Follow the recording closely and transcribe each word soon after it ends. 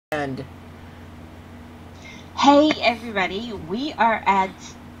And Hey everybody, we are at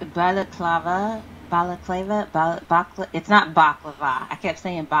it's not baklava. I kept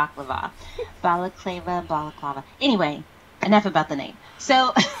saying baklava. Balaclava. Anyway, enough about the name.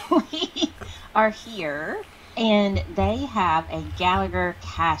 So we are here and they have a Gallagher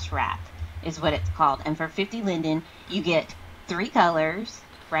cash wrap is what it's called. And for 50 Linden, you get three colors,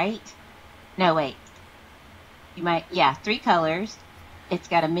 right? No, wait. Yeah, three colors. It's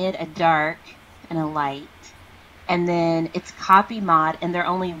got a mid, a dark, and a light, and then it's copy mod, and they're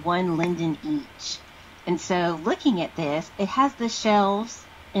only one linden each. And so looking at this, it has the shelves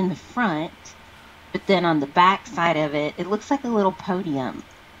in the front, but then on the back side of it, it looks like a little podium.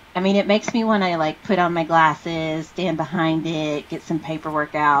 I mean, it makes me want to like put on my glasses, stand behind it, get some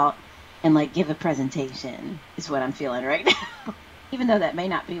paperwork out, and like give a presentation is what I'm feeling right now. Even though that may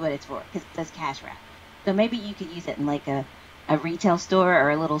not be what it's for, because it says cash wrap. So maybe you could use it in like a retail store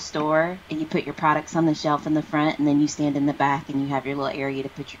or a little store, and you put your products on the shelf in the front, and then you stand in the back and you have your little area to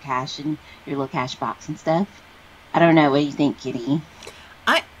put your cash and your little cash box and stuff. I don't know. What do you think, Kitty?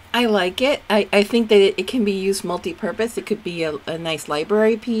 I like it. I think that it can be used multi-purpose. It could be a nice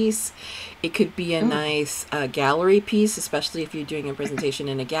library piece. It could be a Ooh, nice gallery piece, especially if you're doing a presentation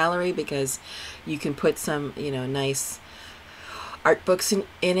in a gallery, because you can put some, nice art books in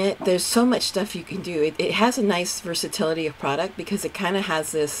it. There's so much stuff you can do. It has a nice versatility of product because it kind of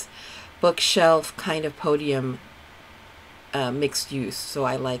has this bookshelf kind of podium mixed use. So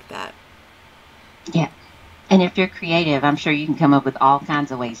I like that. yeah. And if you're creative, I'm sure you can come up with all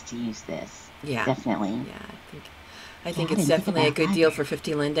kinds of ways to use this. Yeah. Definitely. Yeah, I think Yeah, I it's didn't think definitely a about good deal library. for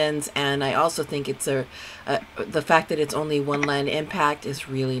 50 lindens, and I also think it's the fact that it's only one land impact is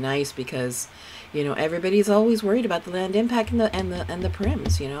really nice because, everybody's always worried about the land impact and the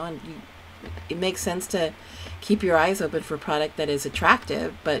prims, and it makes sense to keep your eyes open for a product that is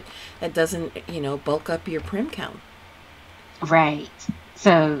attractive, but that doesn't, bulk up your prim count. Right.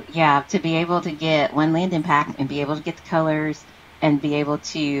 So yeah, to be able to get one Linden pack and be able to get the colors and be able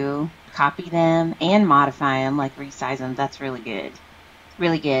to copy them and modify them, like resize them, that's really good.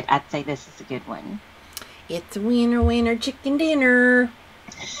 Really good. I'd say this is a good one. It's a winner chicken dinner.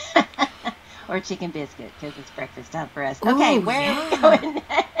 Or chicken biscuit because it's breakfast time for us. Okay, Oh where are we yeah. going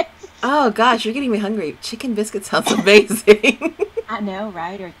next? Oh gosh, you're getting me hungry. Chicken biscuit sounds amazing. I know,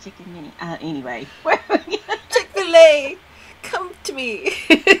 right? Or chicken mini. Anyway, where are we going? Chick-fil-A, come to me.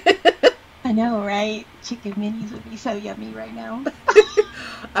 I know, right? Chicken minis would be so yummy right now.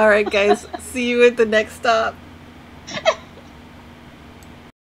 All right, guys. See you at the next stop.